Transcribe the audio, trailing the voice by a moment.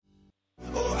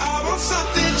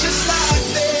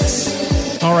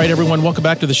All right, everyone, welcome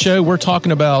back to the show. We're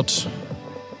talking about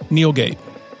KneelGate,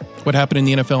 what happened in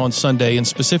the NFL on Sunday, and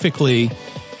specifically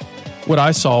what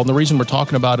I saw. And the reason we're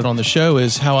talking about it on the show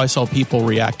is how I saw people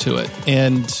react to it.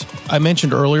 And I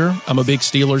mentioned earlier, I'm a big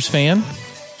Steelers fan,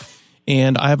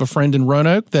 and I have a friend in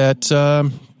Roanoke that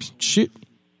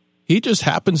he just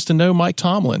happens to know Mike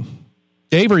Tomlin.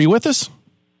 Dave, are you with us?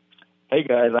 Hey,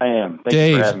 guys, I am.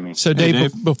 Thanks for having me. So,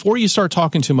 Dave, before you start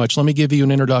talking too much, let me give you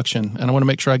an introduction, and I want to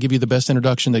make sure I give you the best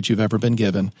introduction that you've ever been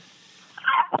given.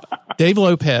 Dave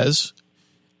Lopez,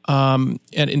 and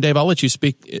Dave, I'll let you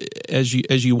speak as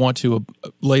you want to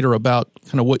later about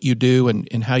kind of what you do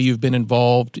and how you've been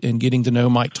involved in getting to know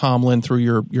Mike Tomlin through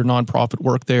your nonprofit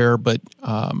work there. But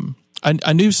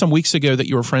I knew some weeks ago that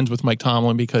you were friends with Mike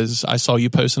Tomlin because I saw you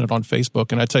posting it on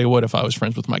Facebook. And I tell you what, if I was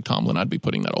friends with Mike Tomlin, I'd be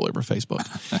putting that all over Facebook.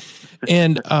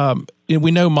 And we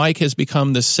know Mike has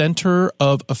become the center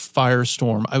of a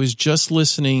firestorm. I was just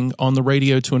listening on the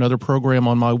radio to another program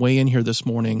on my way in here this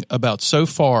morning about so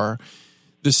far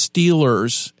the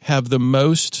Steelers have the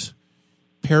most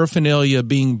paraphernalia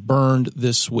being burned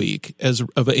this week as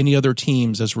of any other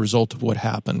teams as a result of what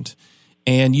happened.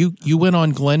 And you went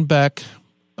on Glenn Beck.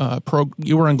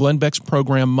 You were on Glenn Beck's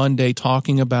program Monday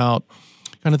talking about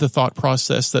kind of the thought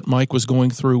process that Mike was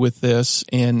going through with this,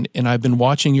 and I've been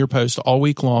watching your post all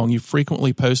week long. You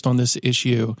frequently post on this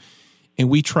issue, and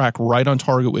we track right on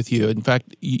target with you. In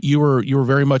fact, you were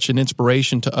very much an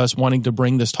inspiration to us wanting to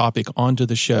bring this topic onto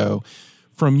the show.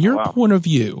 From your point of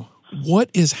view, what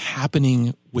is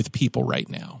happening with people right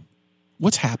now?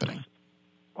 What's happening?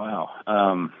 Wow.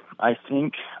 I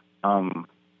think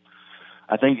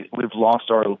we've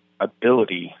lost our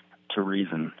ability to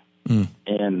reason,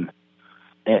 and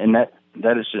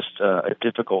that is just a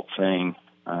difficult thing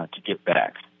to get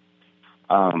back.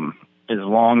 As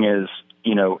long as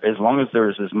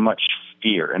there's as much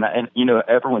fear, and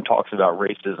everyone talks about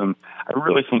racism. I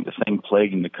really think the thing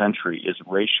plaguing the country is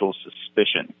racial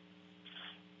suspicion.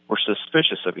 We're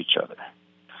suspicious of each other.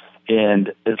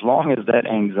 And as long as that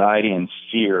anxiety and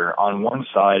fear, on one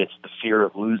side, it's the fear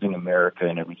of losing America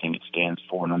and everything it stands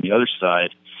for. And on the other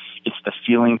side, it's the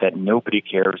feeling that nobody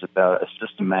cares about a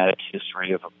systematic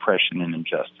history of oppression and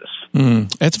injustice.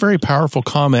 That's a very powerful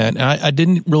comment. And I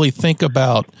didn't really think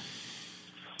about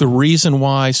the reason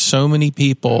why so many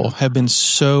people have been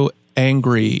so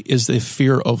angry is the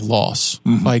fear of loss.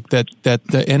 Like that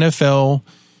the NFL,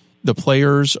 the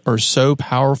players are so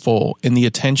powerful in the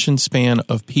attention span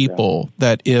of people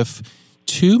that if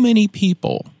too many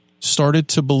people started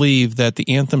to believe that the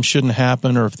anthem shouldn't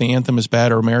happen, or if the anthem is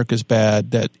bad or America's bad,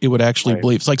 that it would actually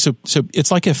believe. It's like so it's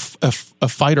like a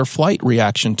fight or flight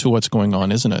reaction to what's going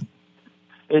on, isn't it?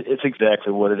 It's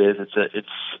exactly what it is.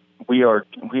 We are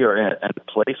at a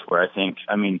place where I think,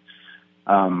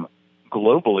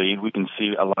 globally, we can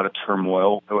see a lot of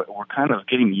turmoil. We're kind of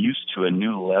getting used to a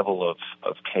new level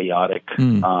of chaotic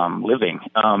living,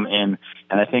 and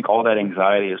I think all that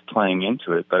anxiety is playing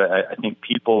into it. But I think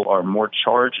people are more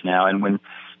charged now, and when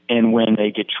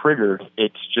they get triggered,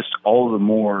 it's just all the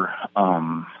more.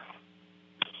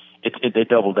 They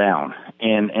double down,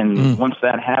 and once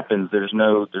that happens, there's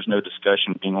no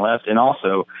discussion being left, and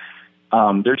also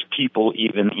there's people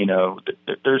even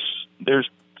there's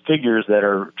figures that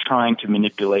are trying to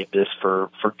manipulate this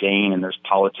for gain, and there's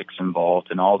politics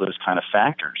involved and all those kind of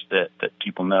factors that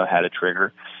people know how to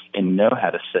trigger and know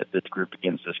how to set this group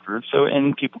against this group. So,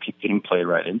 and people keep getting played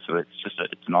right into it. It's just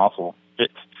it's an awful.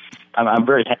 I'm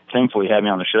very thankful you had me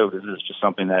on the show, because it's just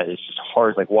something that is just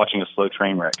hard, like watching a slow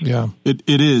train wreck. Yeah, it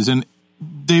is. And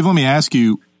Dave, let me ask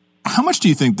you, how much do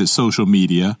you think that social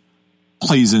media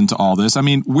plays into all this? I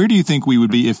mean, where do you think we would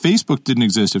be if Facebook didn't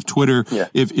exist, if Twitter,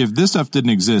 if this stuff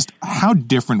didn't exist? How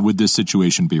different would this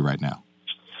situation be right now?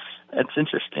 That's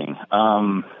interesting.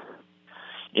 As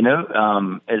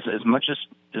much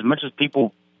as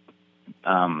people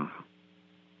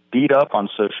beat up on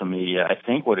social media, I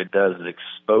think what it does is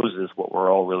exposes what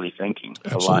we're all really thinking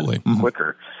a lot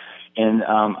quicker. And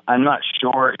I'm not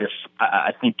sure if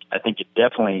I think it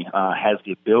definitely has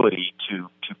the ability to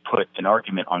put an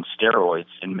argument on steroids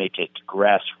and make it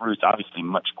grassroots, obviously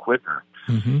much quicker.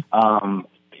 And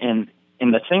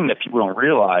the thing that people don't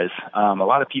realize, a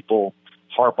lot of people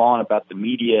harp on about the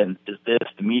media and is this,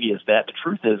 the media is that. The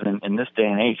truth is, in this day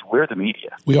and age, we're the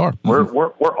media. We are.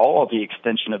 We're all the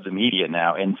extension of the media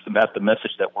now, and it's about the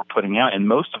message that we're putting out. And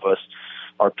most of us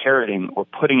are parroting or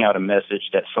putting out a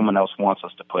message that someone else wants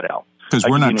us to put out. Because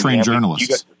we're not trained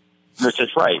journalists. That's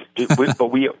right.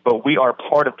 But we are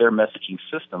part of their messaging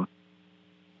system,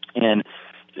 and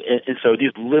so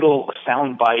these little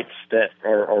sound bites that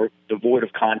are devoid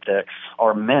of context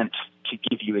are meant to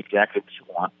give you exactly what you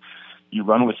want. You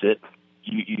run with it.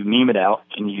 you meme it out,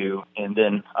 and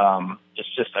then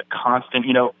it's just a constant.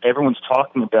 Everyone's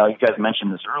talking about. You guys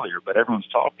mentioned this earlier, but everyone's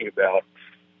talking about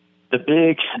the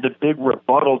big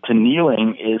rebuttal to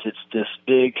kneeling is it's this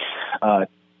big,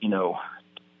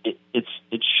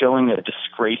 it's showing a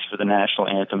disgrace for the national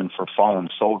anthem and for fallen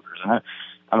soldiers. And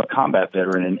I'm a combat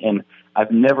veteran, and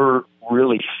I've never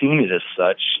really seen it as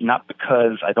such, not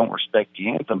because I don't respect the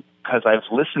anthem, because I've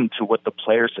listened to what the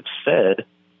players have said.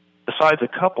 Besides a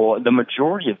couple, the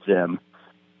majority of them,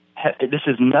 this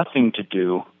has nothing to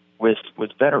do with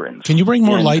veterans. Can you bring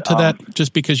more light to that,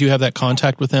 just because you have that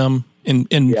contact with them? And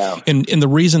the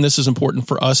reason this is important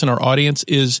for us and our audience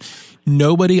is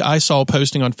nobody I saw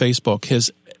posting on Facebook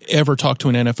has ever talked to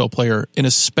an NFL player, and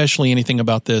especially anything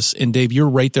about this. And Dave, you're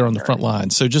right there on the front line.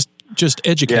 So just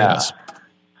educate us.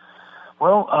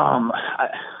 Well,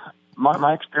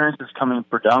 my experience is coming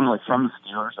predominantly from the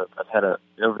Steelers. I've had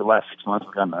over the last 6 months,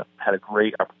 I've had a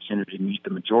great opportunity to meet the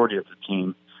majority of the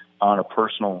team on a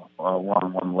personal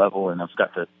one-on-one level, and I've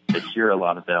got to hear a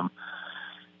lot of them.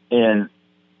 And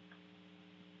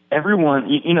everyone,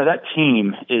 that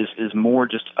team is more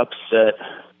just upset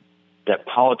that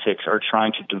politics are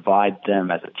trying to divide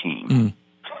them as a team.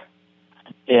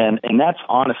 And that's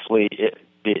honestly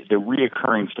the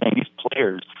reoccurring thing. These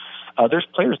players, there's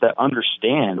players that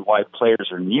understand why players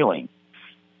are kneeling,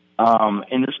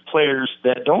 and there's players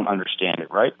that don't understand it,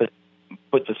 right? But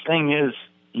the thing is,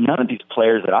 none of these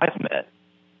players that I've met,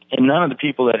 and none of the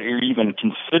people that are even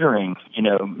considering,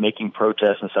 making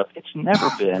protests and stuff, it's never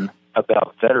been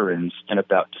about veterans and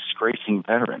about disgracing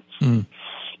veterans.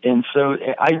 And so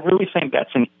I really think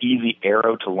that's an easy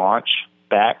arrow to launch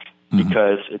back,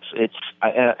 because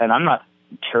and I'm not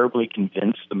terribly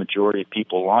convinced the majority of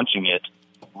people launching it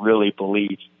really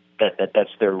believe that that's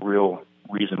their real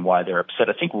reason why they're upset.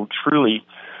 I think truly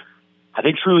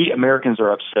Americans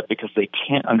are upset because they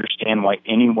can't understand why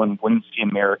anyone wouldn't see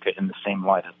America in the same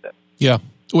light as them. Yeah,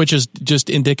 which is just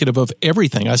indicative of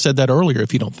everything. I said that earlier.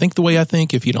 If you don't think the way I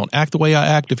think, if you don't act the way I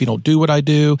act, if you don't do what I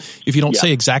do, if you don't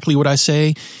say exactly what I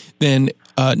say, then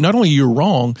not only you're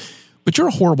wrong, but you're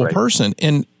a horrible person.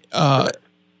 And how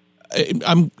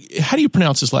do you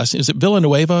pronounce his last name? Is it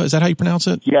Villanueva? Is that how you pronounce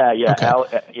it? Yeah. Okay.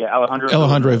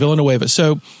 Alejandro Villanueva.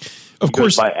 So, of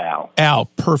course, by Al. Al,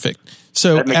 perfect.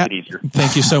 So that makes it easier.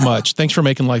 Thank you so much. Thanks for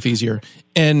making life easier.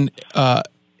 And I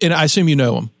assume you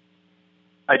know him.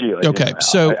 I do. Okay,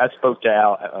 so I spoke to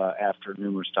Al after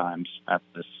numerous times at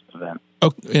this event.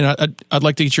 Oh, and I'd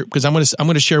like to get your, because I'm going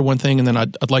to share one thing, and then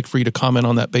I'd like for you to comment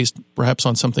on that based perhaps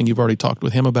on something you've already talked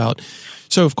with him about.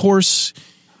 So, of course,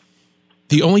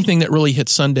 the only thing that really hit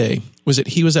Sunday was that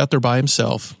he was out there by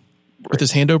himself with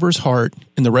his hand over his heart,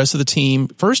 and the rest of the team.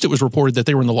 First, it was reported that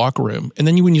they were in the locker room, and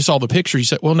then when you saw the picture, you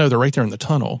said, "Well, no, they're right there in the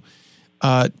tunnel."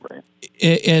 And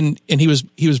he was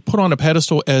put on a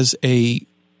pedestal as a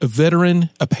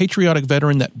veteran, a patriotic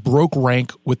veteran that broke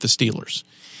rank with the Steelers,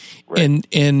 and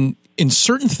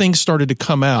certain things started to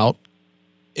come out,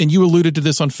 and you alluded to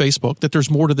this on Facebook that there's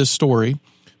more to this story,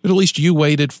 but at least you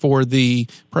waited for the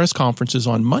press conferences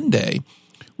on Monday,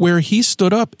 where he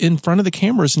stood up in front of the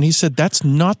cameras and he said, "That's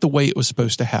not the way it was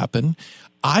supposed to happen.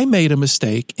 I made a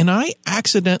mistake and I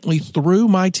accidentally threw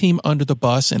my team under the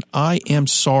bus and I am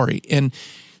sorry." And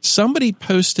somebody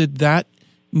posted that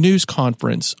news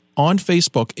conference on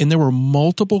Facebook, and there were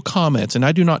multiple comments, and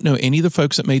I do not know any of the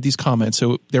folks that made these comments,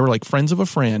 so they were like friends of a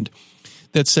friend,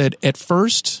 that said, "At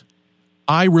first,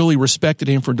 I really respected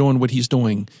him for doing what he's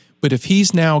doing, but if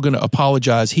he's now going to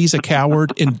apologize, he's a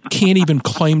coward and can't even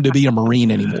claim to be a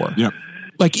Marine anymore." Yep.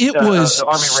 Like, it was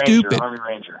Army stupid. Army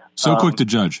Ranger. So quick to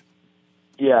judge.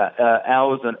 Yeah, Al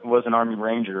was an Army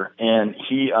Ranger, and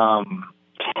he, I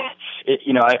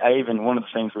even, one of the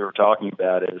things we were talking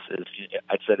about is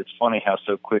I said it's funny how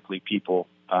so quickly people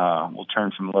will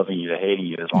turn from loving you to hating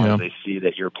you as long as they see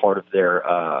that you're part of their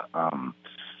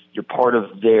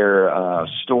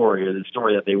story, or the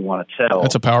story that they want to tell.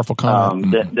 That's a powerful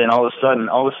comment. Then all of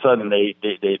a sudden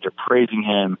they're praising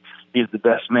him. He's the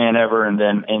best man ever, and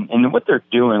what they're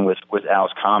doing with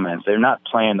Al's comments, they're not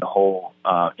playing the whole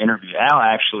interview. Al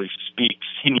actually speaks,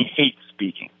 and he hates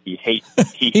speaking.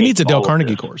 He needs a Dale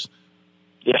Carnegie course.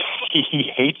 Yeah,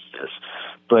 he hates this,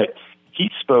 but he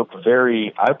spoke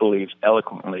very, I believe,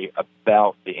 eloquently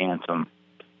about the anthem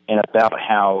and about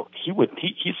how he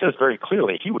says very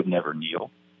clearly he would never kneel,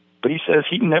 but he says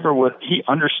he never would. He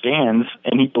understands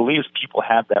and he believes people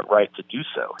have that right to do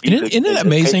so. Isn't it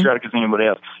amazing? Patriotic as anybody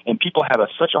else, and people have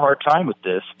such a hard time with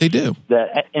this. They do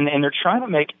and they're trying to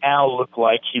make Al look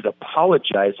like he's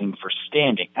apologizing for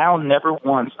standing. Al never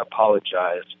once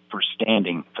apologized for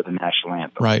standing for the national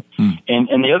anthem. Right.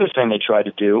 And the other thing they tried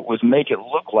to do was make it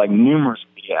look like numerous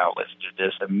media outlets did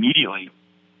this, immediately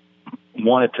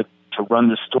wanted to run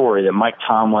the story that Mike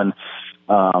Tomlin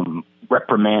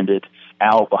reprimanded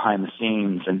Al behind the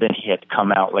scenes, and then he had to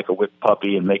come out like a whipped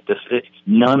puppy and make this.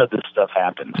 None of this stuff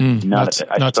happened. None of it.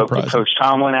 I spoke to Coach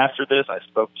Tomlin after this. I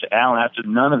spoke to Al after.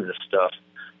 None of this stuff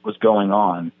was going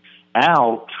on.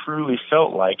 Al truly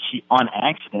felt like he, on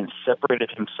accident,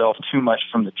 separated himself too much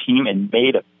from the team and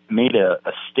made a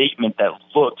statement that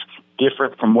looked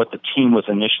different from what the team was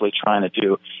initially trying to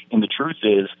do. And the truth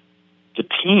is, the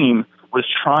team was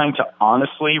trying to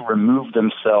honestly remove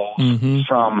themselves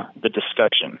from the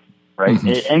discussion. Right?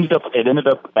 It ended up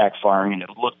backfiring, and it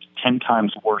looked 10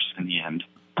 times worse in the end.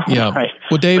 Yeah. Right?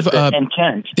 Well, Dave,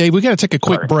 Dave, we got to take a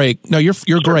quick break. No, you're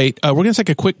great. We're going to take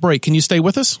a quick break. Can you stay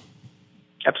with us?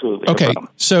 Absolutely. Okay. No,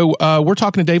 so we're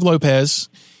talking to Dave Lopez.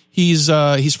 He's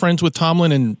friends with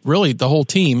Tomlin and really the whole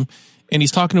team, and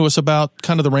he's talking to us about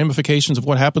kind of the ramifications of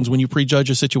what happens when you prejudge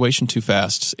a situation too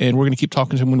fast. And we're going to keep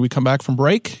talking to him when we come back from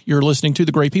break. You're listening to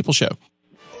The Great People Show.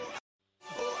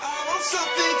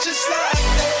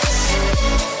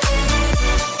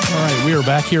 All right, we are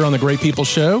back here on The Great People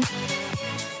Show,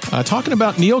 talking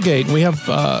about KneelGate. We have,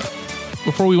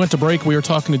 before we went to break, we were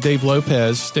talking to Dave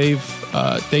Lopez. Dave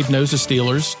knows the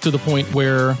Steelers to the point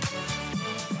where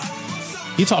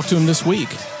he talked to him this week.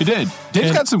 He did.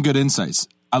 Dave's got some good insights.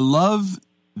 I love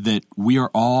that we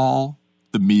are all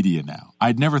the media now.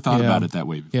 I'd never thought about it that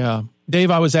way before. Yeah. Dave,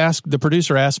 the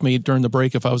producer asked me during the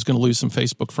break if I was going to lose some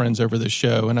Facebook friends over this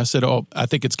show, and I said, I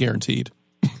think it's guaranteed.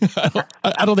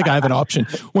 I don't think I have an option.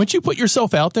 Once you put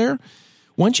yourself out there,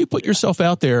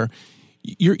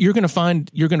 you're going to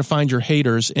find your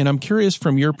haters. And I'm curious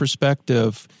from your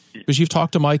perspective, because you've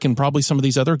talked to Mike and probably some of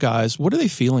these other guys. What are they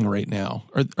feeling right now?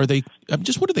 Are they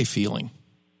what are they feeling?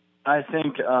 I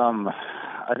think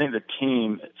the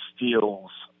team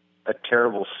feels a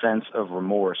terrible sense of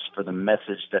remorse for the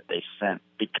message that they sent,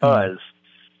 because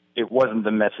it wasn't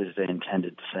the message they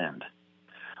intended to send.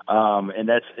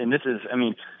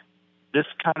 This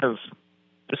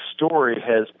story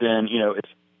has been, if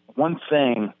one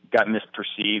thing got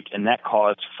misperceived, and that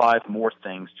caused 5 more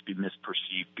things to be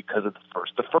misperceived because of the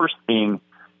first. The first being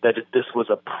that this was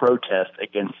a protest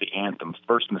against the anthem,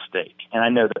 first mistake. And I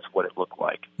know that's what it looked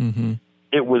like. Mm-hmm.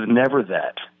 It was never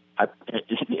that.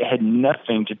 It had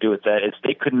nothing to do with that.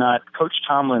 They could not, Coach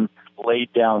Tomlin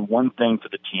laid down one thing for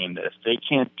the team, that if they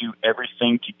can't do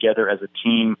everything together as a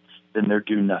team, then they'll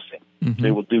do nothing. Mm-hmm.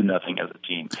 They will do nothing as a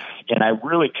team. And I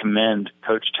really commend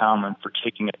Coach Tomlin for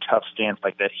taking a tough stance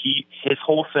like that. His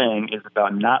whole thing is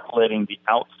about not letting the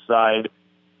outside,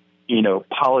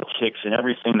 politics and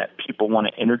everything that people want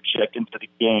to interject into the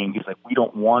game. He's like, we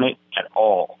don't want it at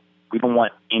all. We don't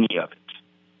want any of it.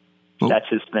 That's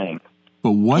his thing.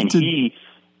 But what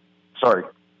sorry.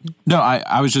 No,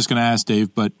 I was just going to ask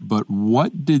Dave, but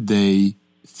what did they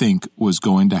think was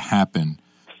going to happen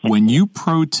when you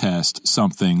protest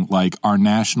something like our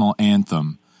national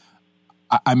anthem?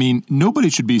 I mean, nobody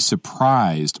should be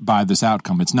surprised by this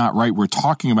outcome. It's not right. We're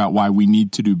talking about why we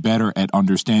need to do better at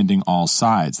understanding all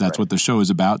sides. That's what the show is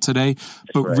about today.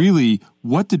 But really,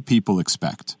 what did people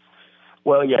expect?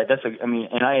 Well, yeah,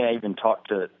 and I even talked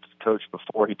to Coach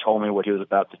before. He told me what he was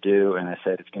about to do, and I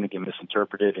said it's going to get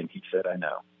misinterpreted, and he said I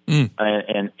know.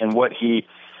 And what he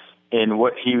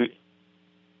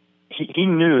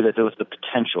knew that there was the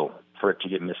potential for it to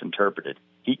get misinterpreted.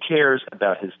 He cares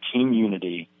about his team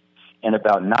unity and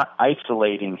about not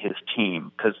isolating his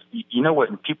team, because you know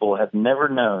what, people have never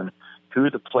known who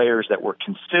the players that were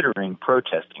considering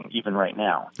protesting, even right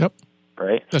now. Yep.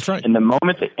 Right? That's right. And the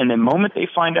moment they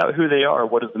find out who they are,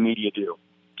 what does the media do?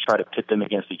 Try to pit them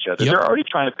against each other. Yep. They're already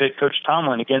trying to pit Coach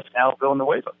Tomlin against Al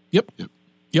Villanueva. Yep.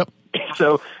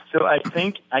 So I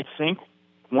think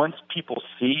once people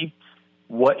see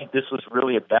what this was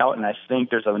really about, and I think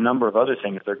there's a number of other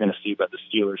things they're going to see about the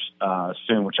Steelers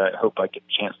soon, which I hope I get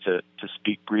a chance to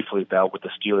speak briefly about what the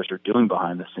Steelers are doing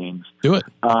behind the scenes. Do it.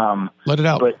 Let it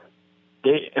out. But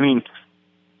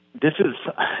this is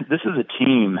a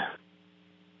team.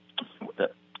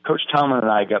 Coach Tomlin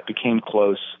and I became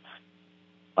close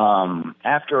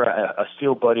after a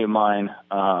Steel buddy of mine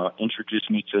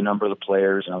introduced me to a number of the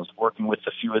players, and I was working with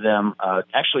a few of them,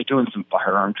 actually doing some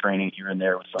firearm training here and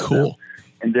there with some of them.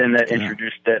 And then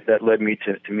that led me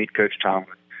to meet Coach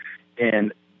Tomlin.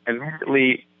 And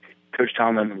immediately, Coach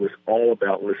Tomlin was all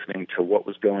about listening to what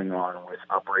was going on with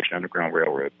Operation Underground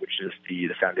Railroad, which is the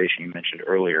foundation you mentioned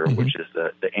earlier, which is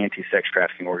the anti-sex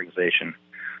trafficking organization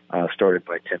started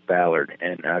by Ted Ballard.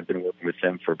 And I've been working with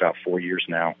them for about 4 years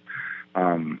now.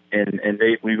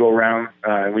 We go around,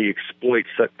 we exploit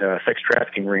sex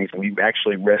trafficking rings, and we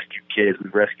actually rescue kids.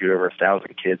 We've rescued over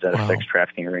 1,000 kids out of sex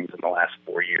trafficking rings in the last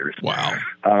 4 years. Wow.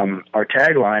 Our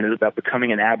tagline is about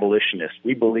becoming an abolitionist.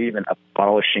 We believe in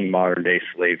abolishing modern-day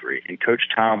slavery, and Coach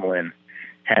Tomlin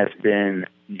has been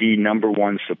the number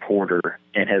one supporter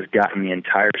and has gotten the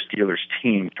entire Steelers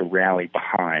team to rally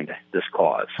behind this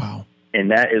cause. Wow.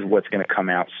 And that is what's going to come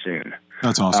out soon.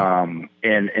 That's awesome.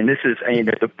 And this is,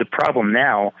 the problem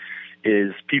now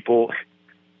is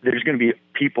there's going to be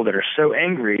people that are so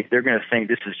angry, they're going to think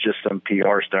this is just some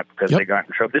PR stuff because they got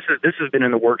in trouble. This has been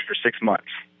in the works for 6 months.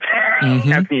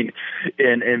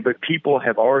 Mm-hmm. But people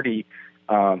have already,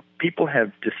 people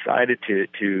have decided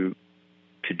to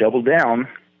double down.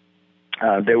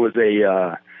 There was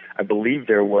I believe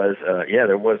there was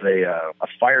a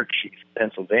fire chief in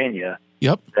Pennsylvania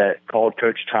that called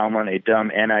Coach Tomlin a dumb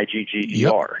Nigger.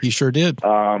 Yep, he sure did.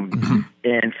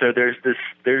 And so there's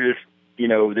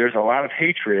a lot of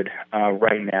hatred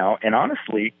right now. And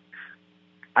honestly,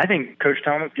 I think Coach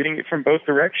Tomlin's getting it from both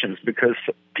directions, because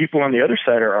people on the other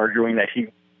side are arguing that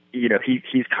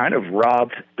he's kind of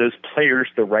robbed those players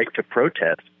the right to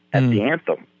protest at the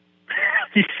anthem.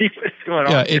 You see what's going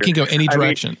on? Yeah, it can go any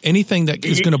direction. Anything that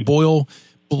is going to boil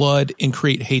blood and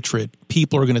create hatred,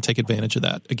 people are going to take advantage of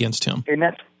that against him. And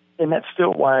that's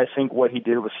still why I think what he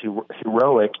did was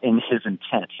heroic in his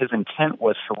intent. His intent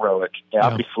was heroic. Yeah.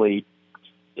 Obviously,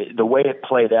 the way it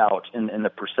played out and the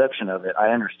perception of it, I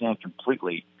understand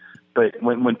completely. But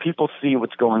when people see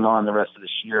what's going on the rest of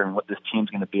this year and what this team's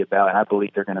going to be about, and I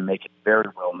believe they're going to make it very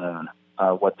well known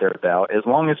what they're about, as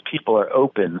long as people are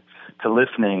open to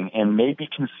listening and maybe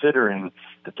considering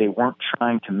that they weren't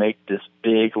trying to make this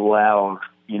big, loud,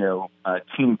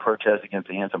 team protest against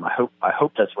the anthem. I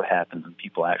hope that's what happens and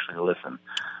people actually listen.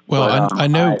 Well, but,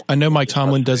 I know Mike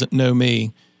Tomlin doesn't know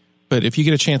me, but if you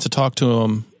get a chance to talk to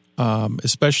him,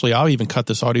 especially, I'll even cut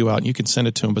this audio out and you can send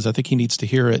it to him because I think he needs to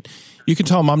hear it. You can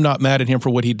tell him I'm not mad at him for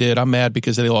what he did. I'm mad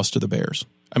because they lost to the Bears.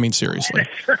 I mean, seriously.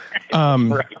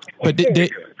 Right. But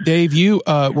Dave,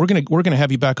 we're gonna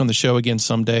have you back on the show again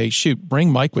someday. Shoot,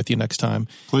 bring Mike with you next time,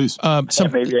 please.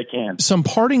 Maybe I can. Some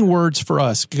parting words for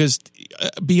us, because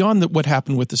beyond what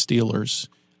happened with the Steelers,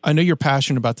 I know you're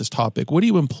passionate about this topic. What do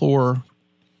you implore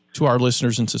to our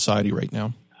listeners in society right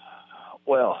now?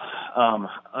 Well,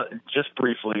 just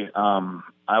briefly,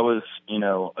 I was,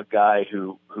 a guy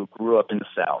who grew up in the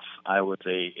South. I was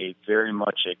a very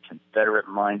much a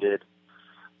Confederate-minded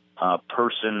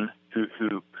person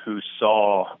who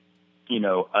saw,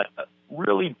 a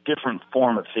really different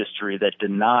form of history that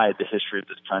denied the history of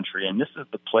this country. And this is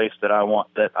the place that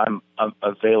I'm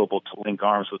available to link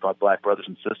arms with my black brothers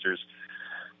and sisters.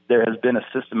 There has been a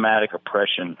systematic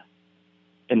oppression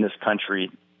in this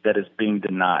country that is being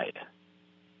denied,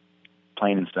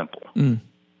 plain and simple. And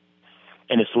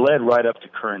it's led right up to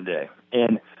current day.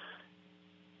 And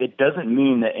it doesn't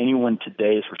mean that anyone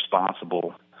today is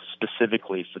responsible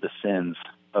specifically for the sins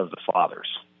of the fathers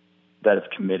that have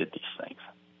committed these things.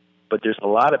 But there's a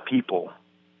lot of people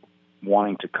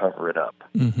wanting to cover it up.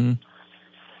 Mm-hmm.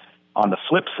 On the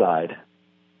flip side,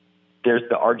 there's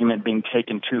the argument being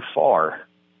taken too far,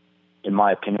 in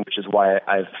my opinion, which is why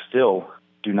I still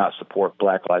do not support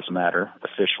Black Lives Matter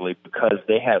officially, because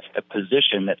they have a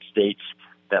position that states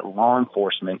that law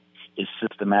enforcement is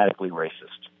systematically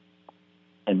racist.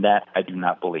 And that I do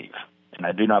not believe. And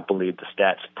I do not believe the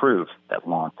stats prove that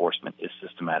law enforcement is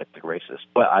systematically racist.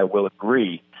 But I will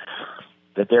agree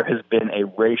that there has been a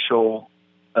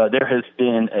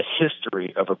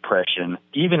history of oppression,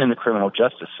 even in the criminal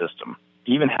justice system,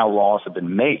 even how laws have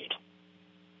been made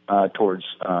towards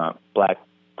black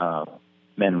men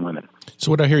and women.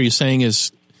 So what I hear you saying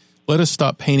is, let us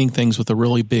stop painting things with a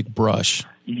really big brush.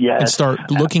 Yes, and start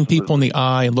looking people in the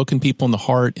eye and looking people in the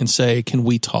heart and say, can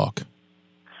we talk?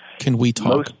 Can we talk?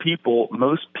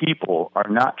 Most people are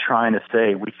not trying to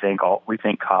say we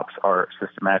think cops are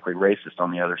systematically racist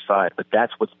on the other side, but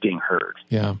that's what's being heard.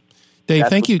 Yeah. Dave,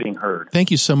 thank you. Being heard. Thank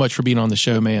you so much for being on the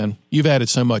show, man. You've added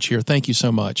so much here. Thank you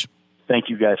so much. Thank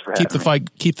you guys for having me.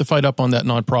 Keep the fight up on that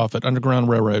nonprofit, Underground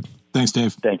Railroad. Thanks,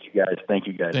 Dave. Thank you guys.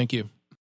 Thank you.